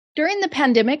During the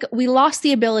pandemic, we lost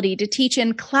the ability to teach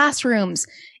in classrooms,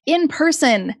 in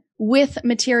person, with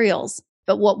materials.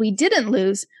 But what we didn't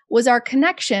lose was our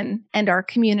connection and our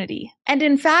community. And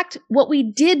in fact, what we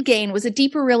did gain was a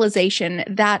deeper realization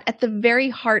that at the very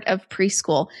heart of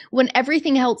preschool, when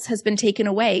everything else has been taken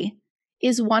away,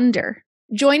 is wonder.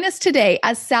 Join us today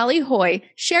as Sally Haughey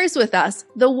shares with us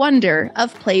the wonder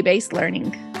of play-based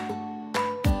learning.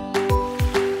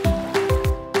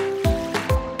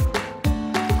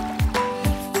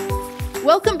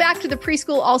 Welcome back to the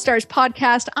Preschool All-Stars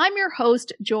podcast. I'm your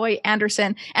host, Joy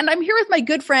Anderson, and I'm here with my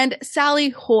good friend,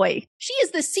 Sally Haughey. She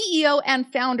is the CEO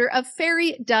and founder of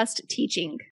Fairy Dust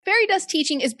Teaching. Fairy Dust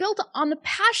Teaching is built on the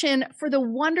passion for the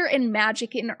wonder and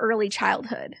magic in early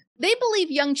childhood. They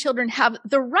believe young children have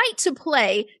the right to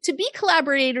play, to be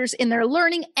collaborators in their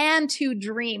learning, and to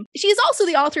dream. She is also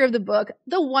the author of the book,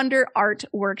 The Wonder Art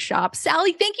Workshop.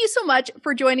 Sally, thank you so much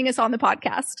for joining us on the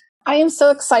podcast. I am so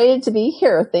excited to be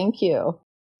here. Thank you.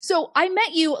 So I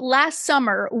met you last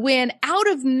summer when out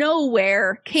of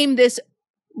nowhere came this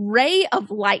ray of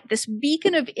light, this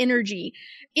beacon of energy.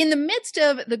 In the midst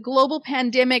of the global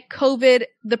pandemic, COVID,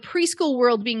 the preschool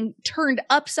world being turned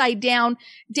upside down,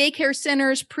 daycare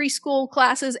centers, preschool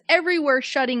classes, everywhere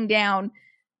shutting down,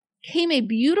 came a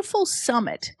beautiful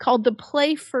summit called the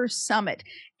Play First Summit.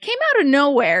 Came out of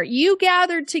nowhere. You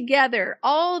gathered together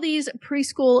all these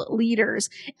preschool leaders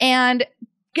and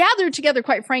gathered together,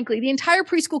 quite frankly, the entire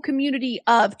preschool community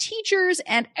of teachers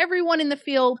and everyone in the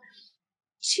field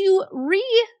to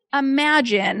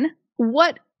reimagine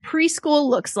what preschool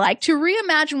looks like, to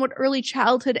reimagine what early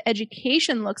childhood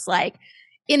education looks like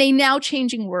in a now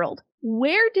changing world.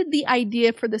 Where did the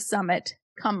idea for the summit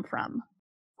come from?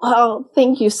 Well,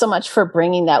 thank you so much for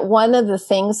bringing that. One of the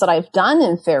things that I've done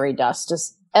in Fairy Dust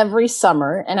is every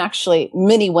summer, and actually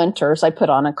many winters, I put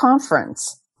on a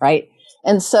conference, right?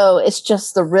 And so it's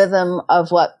just the rhythm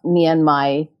of what me and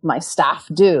my staff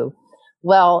do.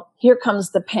 Well, here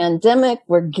comes the pandemic.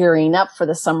 We're gearing up for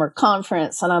the summer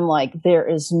conference. And I'm like, there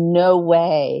is no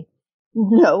way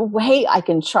I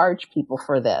can charge people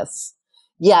for this.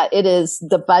 Yeah, it is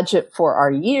the budget for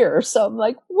our year. So I'm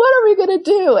like, what are we going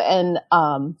to do?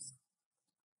 And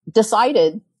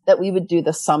decided that we would do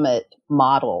the summit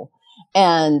model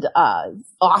and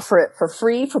offer it for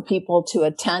free for people to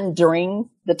attend during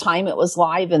the time it was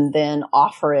live, and then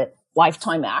offer it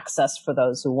lifetime access for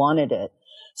those who wanted it.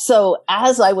 So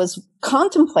as I was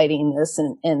contemplating this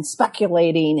and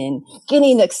speculating and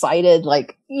getting excited,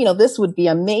 like, this would be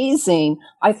amazing,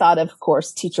 I thought, of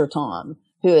course, Teacher Tom,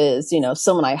 who is,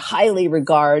 someone I highly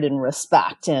regard and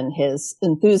respect, and his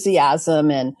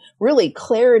enthusiasm and really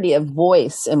clarity of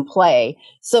voice and play.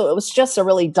 So it was just a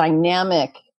really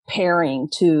dynamic pairing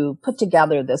to put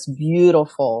together this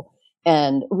beautiful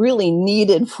and really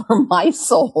needed for my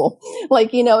soul.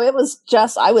 Like, it was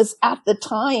just, I was at the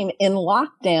time in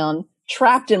lockdown,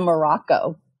 trapped in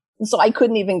Morocco. And so I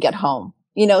couldn't even get home,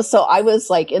 so I was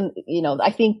like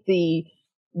I think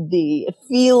the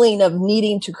feeling of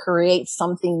needing to create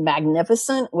something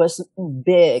magnificent was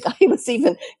big. I was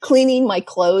even cleaning my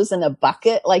clothes in a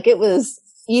bucket. Like it was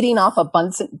eating off a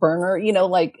Bunsen burner,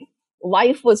 like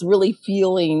life was really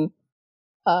feeling,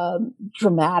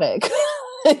 dramatic.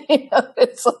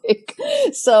 It's like,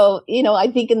 so,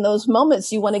 I think in those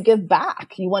moments you want to give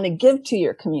back. You want to give to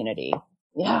your community.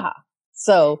 Yeah.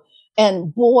 So,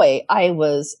 and boy,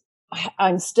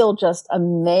 I'm still just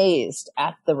amazed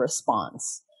at the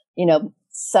response.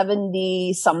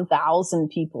 70 some thousand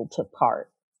people took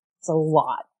part. It's a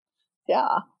lot.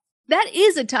 Yeah. That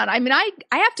is a ton. I mean, I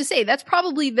have to say that's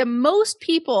probably the most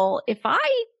people, if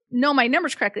I know my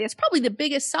numbers correctly, that's probably the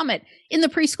biggest summit in the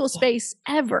preschool space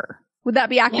ever. Would that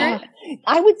be accurate? Yeah.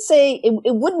 I would say it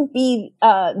wouldn't be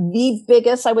the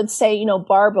biggest. I would say,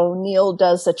 Barb O'Neill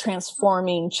does the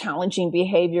Transforming Challenging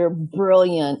Behavior.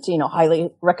 Brilliant.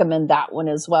 Highly recommend that one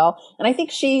as well. And I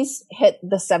think she's hit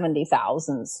the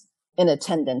 70,000s in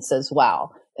attendance as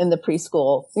well in the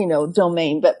preschool,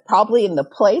 domain. But probably in the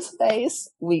play space,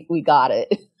 we got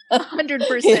it.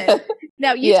 100%.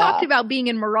 Now, you talked about being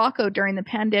in Morocco during the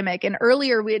pandemic, and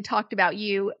earlier we had talked about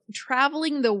you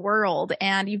traveling the world,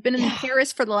 and you've been in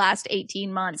Paris for the last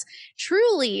 18 months.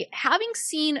 Truly, having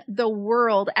seen the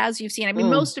world as you've seen, I mean,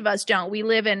 most of us don't. We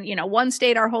live in, one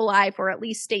state our whole life, or at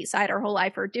least stateside our whole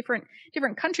life, or different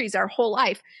countries our whole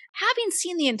life. Having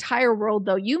seen the entire world,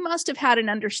 though, you must have had an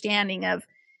understanding of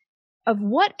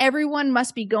what everyone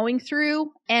must be going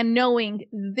through, and knowing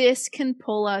this can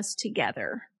pull us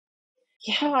together.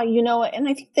 Yeah, and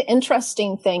I think the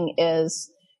interesting thing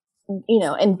is,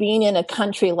 and being in a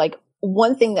country like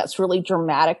one thing that's really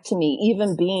dramatic to me,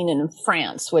 even being in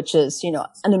France, which is,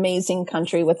 an amazing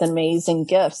country with amazing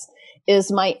gifts,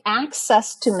 is my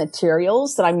access to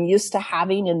materials that I'm used to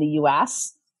having in the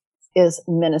US is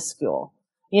minuscule.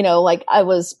 Like I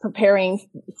was preparing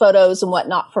photos and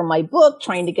whatnot for my book,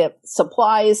 trying to get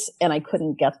supplies, and I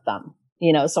couldn't get them,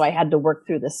 so I had to work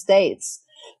through the States.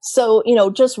 So,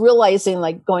 just realizing,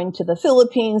 like, going to the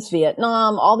Philippines,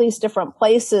 Vietnam, all these different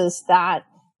places, that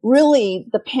really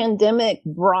the pandemic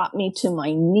brought me to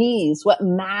my knees. What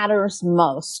matters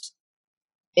most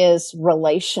is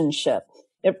relationship.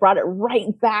 It brought it right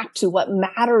back to what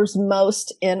matters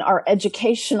most in our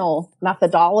educational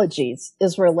methodologies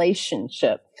is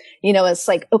relationship. It's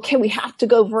like, okay, we have to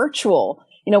go virtual.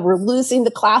 We're losing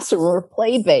the classroom. We're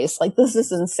play-based. Like, this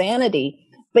is insanity.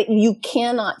 But you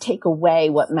cannot take away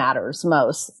what matters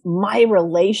most, my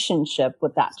relationship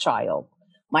with that child,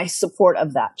 my support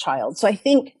of that child. So I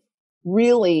think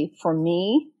really for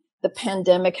me, the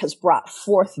pandemic has brought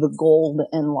forth the gold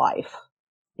in life.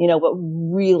 What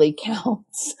really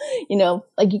counts,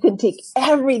 like, you can take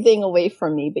everything away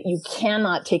from me, but you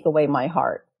cannot take away my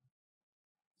heart.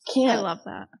 Can't. I love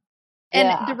that.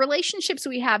 And the relationships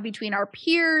we have between our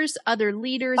peers, other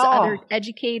leaders, other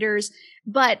educators,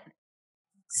 but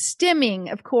stemming,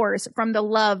 of course, from the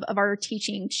love of our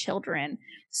teaching children.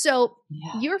 So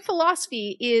your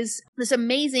philosophy is this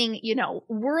amazing,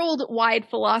 worldwide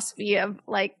philosophy of,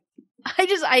 like,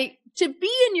 to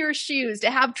be in your shoes,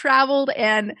 to have traveled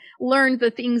and learned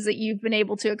the things that you've been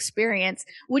able to experience.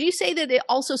 Would you say that it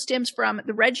also stems from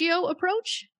the Reggio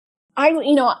approach? I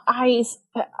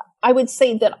would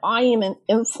say that I am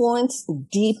influenced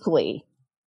deeply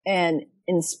and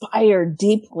inspired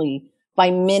deeply by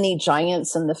many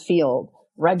giants in the field.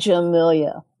 Reggio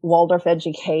Emilia, Waldorf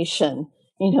education,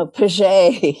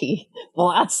 Piaget,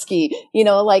 Blavatsky,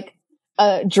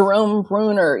 Jerome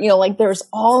Bruner, like, there's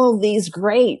all of these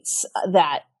greats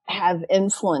that have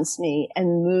influenced me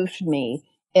and moved me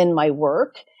in my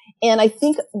work. And I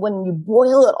think when you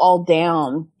boil it all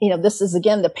down, this is,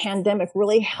 again, the pandemic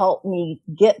really helped me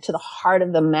get to the heart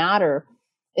of the matter,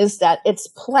 is that it's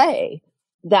play,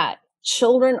 that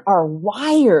children are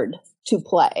wired to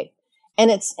play. And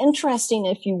it's interesting,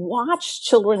 if you watch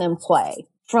children in play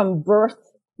from birth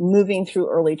moving through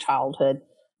early childhood,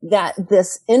 that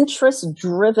this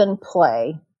interest-driven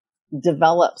play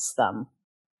develops them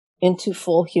into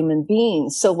full human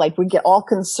beings. So, like, we get all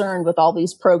concerned with all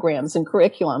these programs and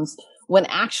curriculums when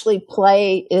actually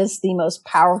play is the most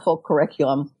powerful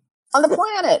curriculum on the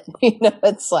planet.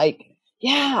 It's like,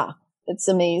 it's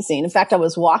amazing. In fact, I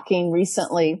was walking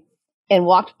recently and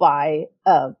walked by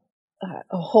a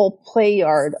whole play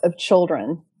yard of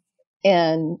children.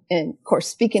 And of course,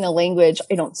 speaking a language,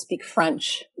 I don't speak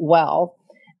French well.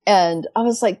 And I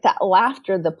was like, that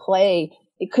laughter, the play,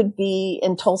 it could be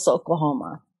in Tulsa,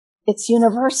 Oklahoma. It's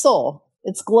universal.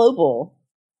 It's global.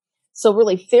 So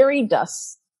really, Fairy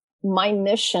Dust, my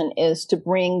mission is to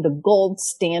bring the gold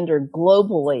standard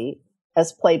globally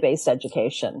as play-based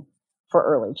education for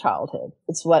early childhood.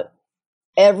 It's what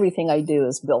everything I do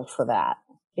is built for that.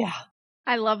 Yeah.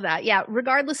 I love that. Yeah.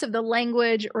 Regardless of the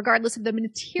language, regardless of the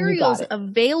materials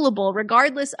available,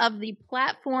 regardless of the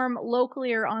platform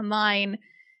locally or online,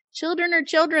 children are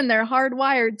children. They're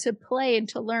hardwired to play and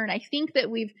to learn. I think that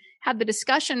we've had the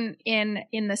discussion in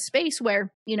the space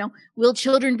where, will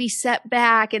children be set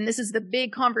back? And this is the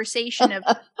big conversation of,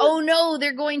 oh no,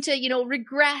 they're going to,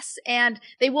 regress and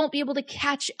they won't be able to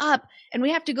catch up. And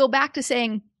we have to go back to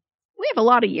saying, we have a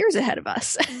lot of years ahead of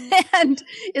us. And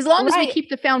as long as we keep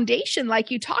the foundation,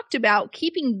 like you talked about,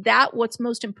 keeping that what's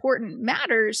most important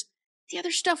matters, the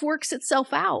other stuff works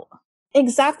itself out.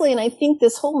 Exactly. And I think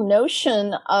this whole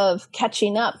notion of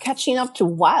catching up to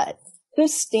what?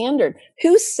 Whose standard?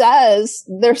 Who says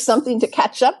there's something to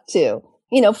catch up to?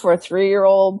 For a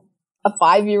 3-year-old, a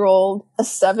 5-year-old, a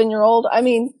 7-year-old. I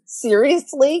mean,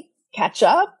 seriously, catch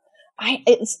up?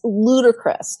 It's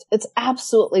ludicrous. It's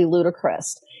absolutely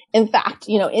ludicrous. In fact,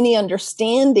 any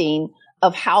understanding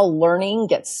of how learning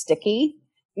gets sticky,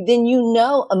 then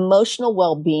emotional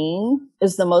well-being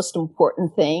is the most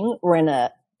important thing. We're in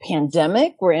a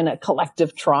pandemic. We're in a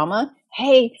collective trauma.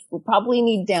 Hey, we probably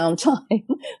need downtime.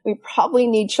 We probably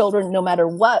need children, no matter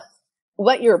what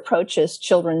your approach is,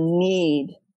 children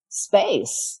need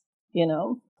space,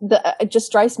 It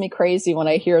just drives me crazy when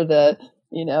I hear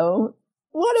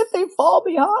what if they fall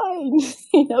behind?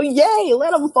 Yay,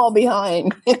 let them fall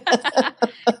behind. And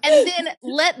then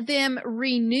let them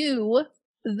renew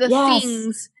the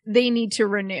things they need to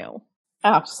renew.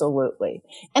 Absolutely.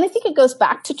 And I think it goes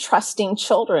back to trusting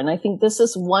children. I think this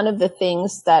is one of the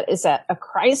things that is at a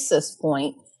crisis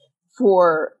point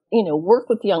for work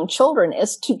with young children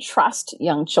is to trust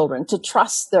young children, to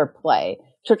trust their play,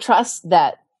 to trust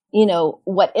that,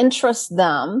 what interests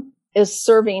them is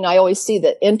serving. I always see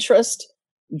that interest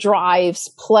drives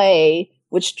play,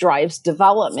 which drives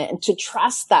development, and to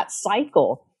trust that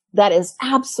cycle that is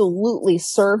absolutely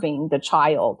serving the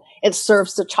child. It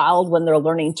serves the child when they're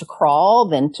learning to crawl,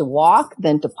 then to walk,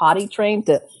 then to potty train,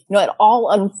 it all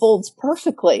unfolds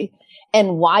perfectly.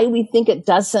 And why we think it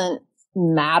doesn't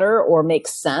matter or make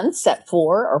sense at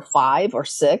 4 or 5 or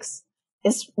 6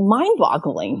 is mind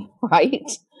boggling, right?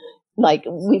 Like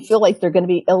we feel like they're going to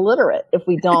be illiterate if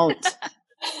we don't,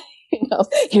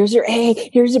 here's your A,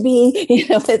 here's your B,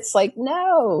 it's like,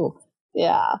 no.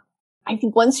 Yeah. I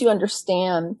think once you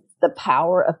understand the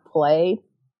power of play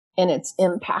and its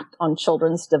impact on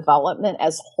children's development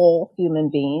as whole human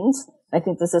beings, I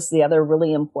think this is the other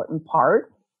really important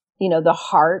part, the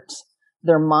heart,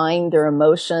 their mind, their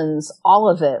emotions, all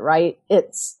of it, right?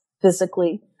 It's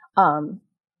physically,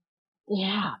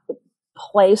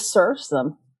 play serves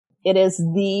them. It is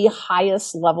the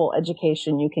highest level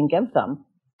education you can give them.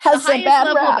 Has the highest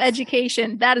level of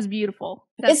education. That is beautiful.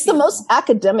 It's the most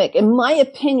academic. In my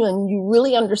opinion, you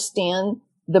really understand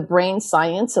the brain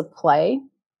science of play.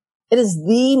 It is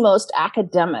the most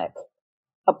academic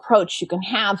approach you can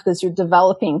have because you're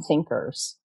developing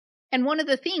thinkers. And one of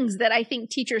the things that I think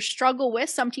teachers struggle with,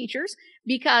 some teachers,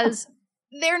 because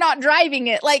they're not driving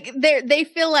it. Like they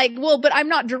feel like, well, but I'm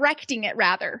not directing it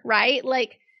rather, right?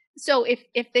 Like, so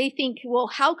if they think, well,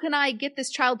 how can I get this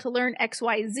child to learn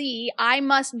XYZ? I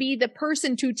must be the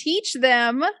person to teach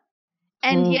them.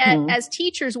 And yet as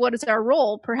teachers, what is our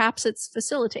role? Perhaps it's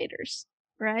facilitators,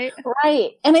 right?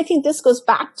 Right. And I think this goes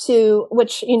back to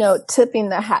which, tipping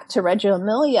the hat to Reggio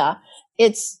Emilia.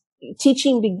 It's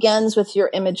teaching begins with your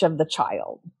image of the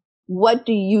child. What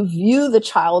do you view the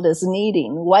child as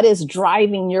needing? What is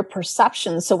driving your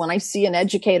perception? So when I see an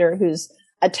educator who's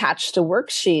attached to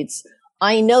worksheets,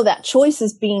 I know that choice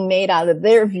is being made out of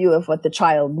their view of what the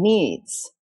child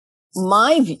needs.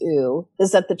 My view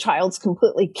is that the child's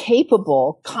completely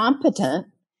capable, competent,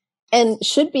 and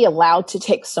should be allowed to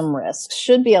take some risks,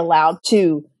 should be allowed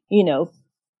to,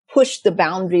 push the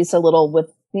boundaries a little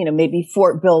with, maybe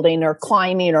fort building or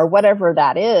climbing or whatever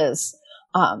that is,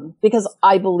 because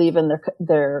I believe in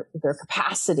their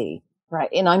capacity, right?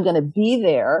 And I'm going to be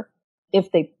there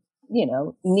if they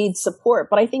need support.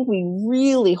 But I think we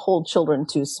really hold children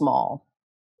too small.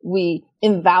 We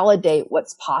invalidate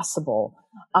what's possible.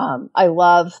 I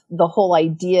love the whole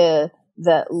idea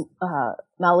that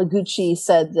Malaguchi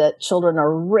said that children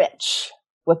are rich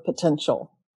with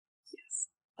potential. Yes.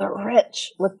 They're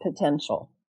rich with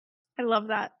potential. I love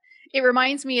that. It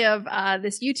reminds me of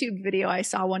this YouTube video I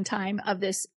saw one time of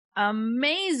this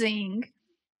amazing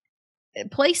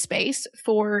play space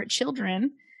for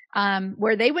children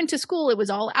where they went to school. It was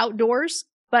all outdoors,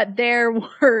 but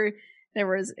it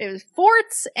was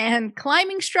forts and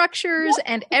climbing structures, yes,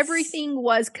 and everything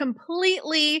was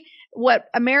completely what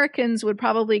Americans would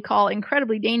probably call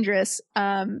incredibly dangerous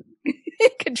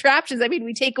contraptions. I mean,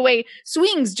 we take away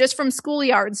swings just from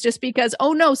schoolyards just because,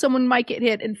 oh no, someone might get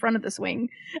hit in front of the swing.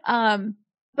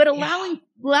 But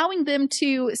allowing them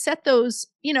to set those,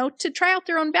 to try out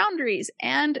their own boundaries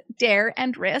and dare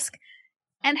and risk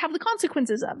and have the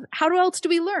consequences of. How else do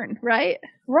we learn, right?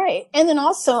 Right. And then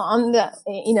also on the,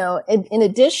 in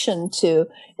addition to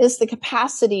is the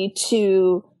capacity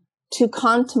to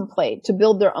contemplate, to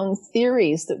build their own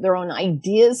theories, their own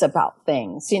ideas about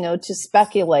things, to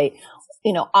speculate.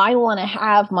 I want to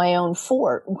have my own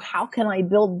fort. How can I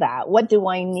build that? What do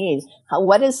I need?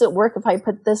 What does it work if I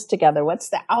put this together? What's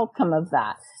the outcome of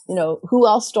that? Who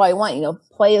else do I want?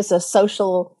 Play is a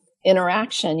social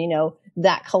interaction,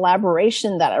 that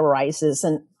collaboration that arises.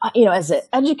 And, as an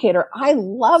educator, I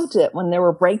loved it when there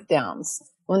were breakdowns,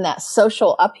 when that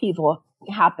social upheaval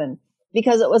happened,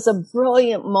 because it was a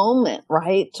brilliant moment,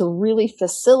 right? To really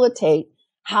facilitate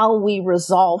how we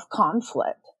resolve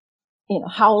conflict.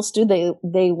 How else do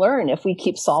they learn if we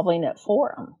keep solving it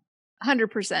for them?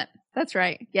 100%. That's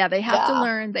right. Yeah. They have to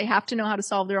learn. They have to know how to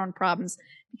solve their own problems,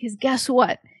 because guess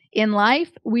what? In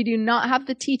life, we do not have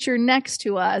the teacher next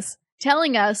to us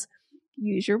telling us,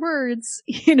 use your words,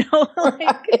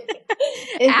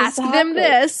 ask them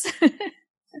this.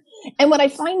 And what I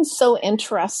find so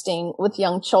interesting with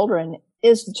young children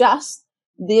is just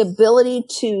the ability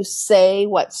to say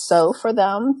what's so for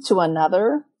them to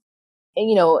another.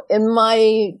 And, in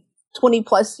my 20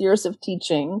 plus years of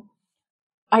teaching,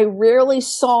 I rarely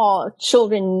saw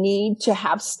children need to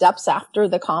have steps after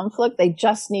the conflict. They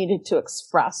just needed to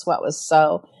express what was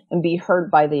so and be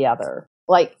heard by the other.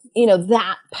 Like,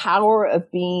 that power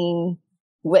of being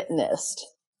witnessed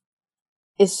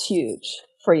is huge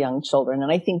for young children.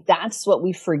 And I think that's what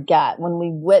we forget when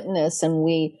we witness and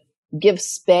we give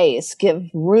space, give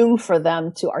room for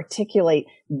them to articulate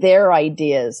their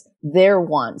ideas, their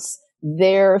wants,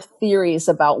 their theories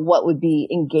about what would be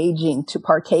engaging to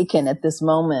partake in at this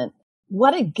moment.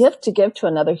 What a gift to give to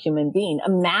another human being.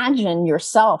 Imagine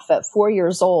yourself at 4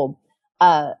 years old,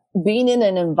 being in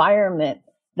an environment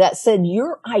that said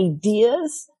your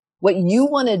ideas, what you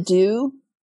want to do,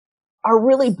 are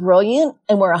really brilliant,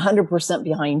 and we're 100%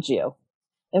 behind you.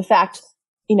 In fact,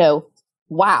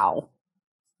 wow,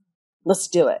 let's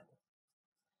do it.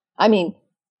 I mean,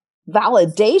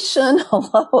 validation,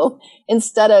 hello,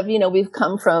 instead of, we've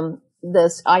come from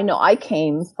this, I know I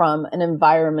came from an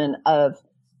environment of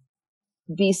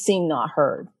be seen, not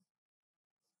heard.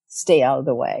 Stay out of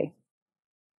the way.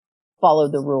 Follow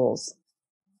the rules.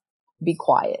 Be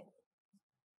quiet.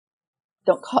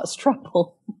 Don't cause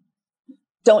trouble.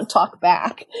 Don't talk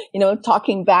back.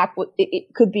 Talking back,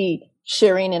 it could be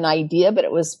sharing an idea, but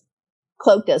it was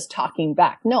cloaked as talking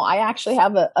back. No, I actually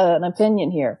have an opinion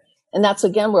here. And that's,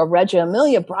 again, where Reggio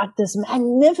Emilia brought this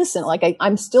magnificent,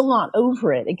 I'm still not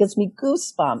over it. It gives me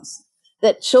goosebumps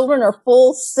that children are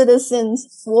full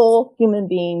citizens, full human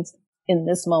beings in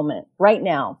this moment, right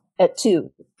now, at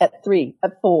 2, at 3,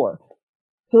 at 4,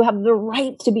 who have the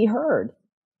right to be heard.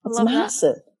 It's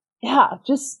massive. That. Yeah,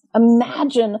 just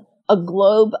imagine a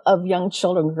globe of young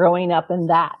children growing up in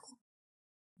that.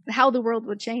 How the world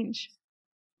would change.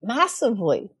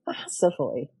 Massively,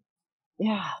 massively.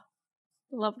 Yeah.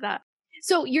 Love that.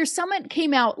 So your summit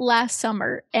came out last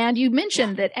summer, and you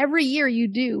mentioned that every year you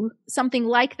do something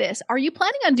like this. Are you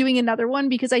planning on doing another one?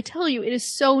 Because I tell you, it is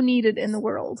so needed in the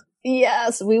world.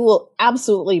 Yes, we will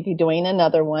absolutely be doing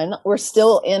another one. We're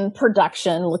still in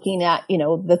production, looking at,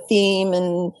 the theme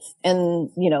and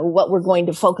what we're going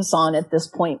to focus on at this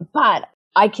point. But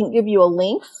I can give you a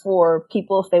link for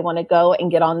people if they want to go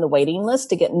and get on the waiting list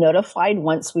to get notified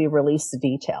once we release the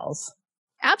details.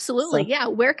 Absolutely. Yeah.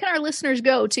 Where can our listeners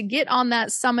go to get on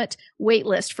that summit wait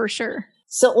list for sure?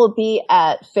 So it will be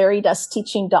at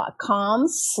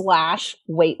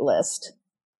fairydustteaching.com/waitlist.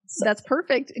 That's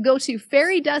perfect. Go to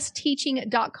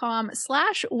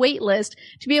fairydustteaching.com/waitlist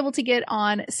to be able to get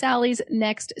on Sally's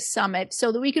next summit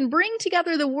so that we can bring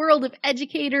together the world of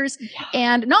educators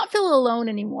and not feel alone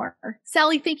anymore.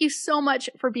 Sally, thank you so much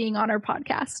for being on our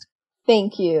podcast.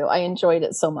 Thank you. I enjoyed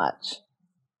it so much.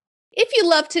 If you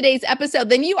love today's episode,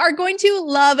 then you are going to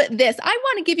love this. I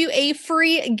want to give you a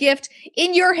free gift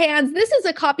in your hands. This is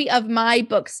a copy of my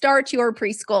book, Start Your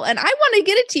Preschool, and I want to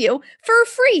get it to you for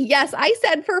free. Yes, I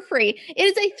said for free. It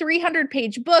is a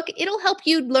 300-page book. It'll help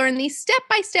you learn the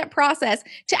step-by-step process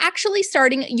to actually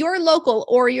starting your local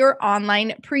or your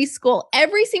online preschool.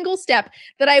 Every single step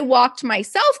that I walked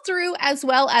myself through, as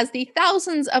well as the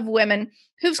thousands of women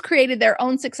who've created their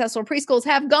own successful preschools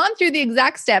have gone through the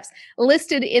exact steps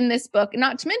listed in this book.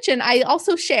 Not to mention, I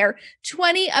also share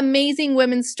 20 amazing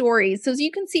women's stories. So you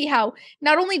can see how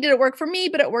not only did it work for me,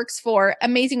 but it works for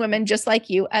amazing women just like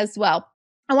you as well.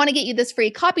 I want to get you this free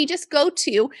copy. Just go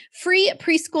to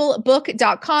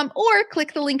freepreschoolbook.com or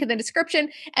click the link in the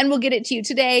description and we'll get it to you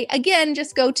today. Again,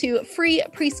 just go to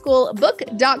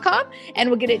freepreschoolbook.com and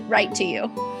we'll get it right to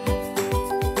you.